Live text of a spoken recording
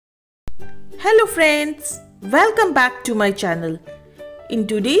Hello friends, welcome back to my channel. In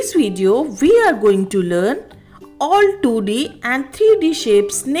today's video, we are going to learn all 2D and 3D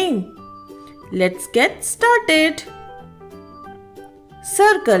shapes name. Let's get started.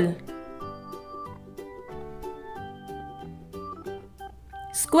 Circle,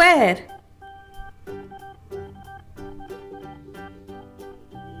 square,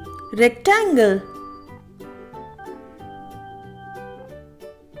 rectangle,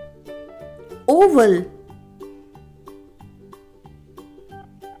 oval,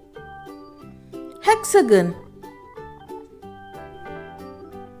 hexagon,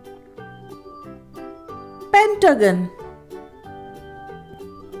 pentagon,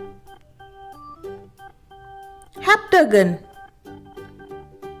 heptagon,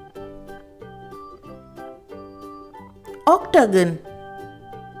 octagon,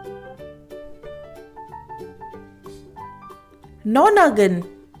 nonagon,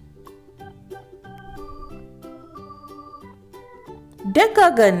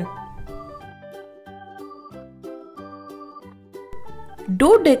 decagon,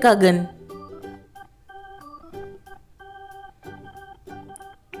 dodecagon,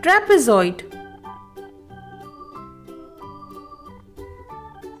 trapezoid,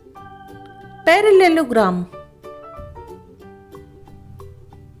 parallelogram,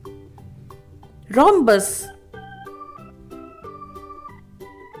 rhombus,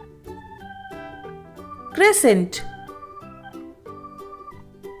 crescent,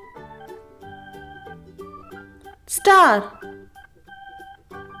 star,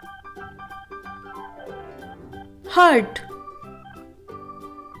 heart,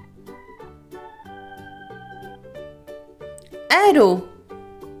 arrow,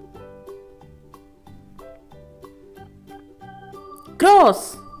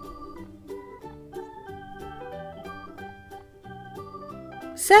 cross,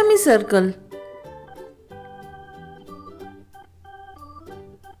 semicircle,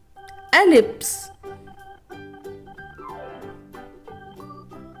 ellipse,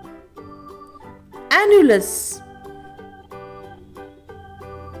 annulus,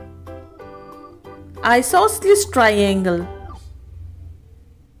 isosceles triangle,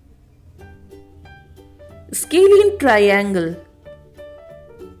 scalene triangle,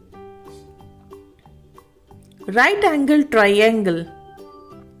 right angle triangle,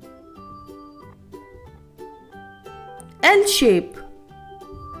 L shape,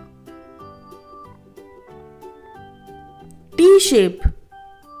 T shape,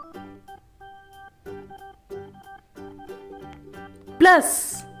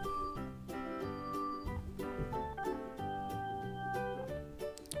 plus,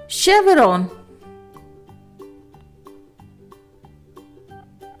 chevron,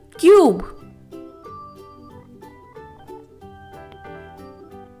 cube,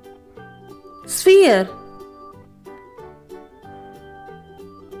 sphere,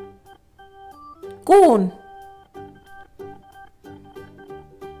 cone,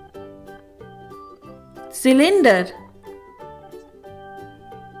 cylinder,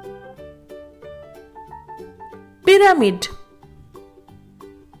 pyramid,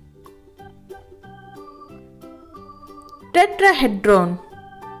 tetrahedron,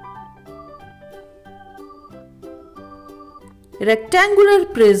 rectangular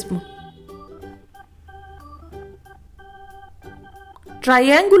prism,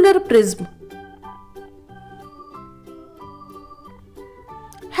 triangular prism,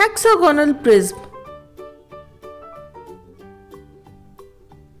 hexagonal prism,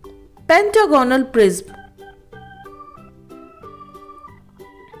 pentagonal prism,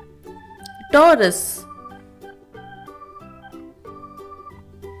 Torus,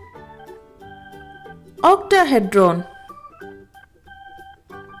 Octahedron,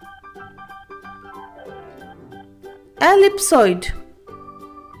 Ellipsoid.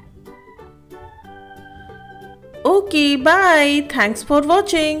 Okay, bye. Thanks for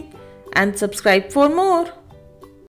watching and subscribe for more.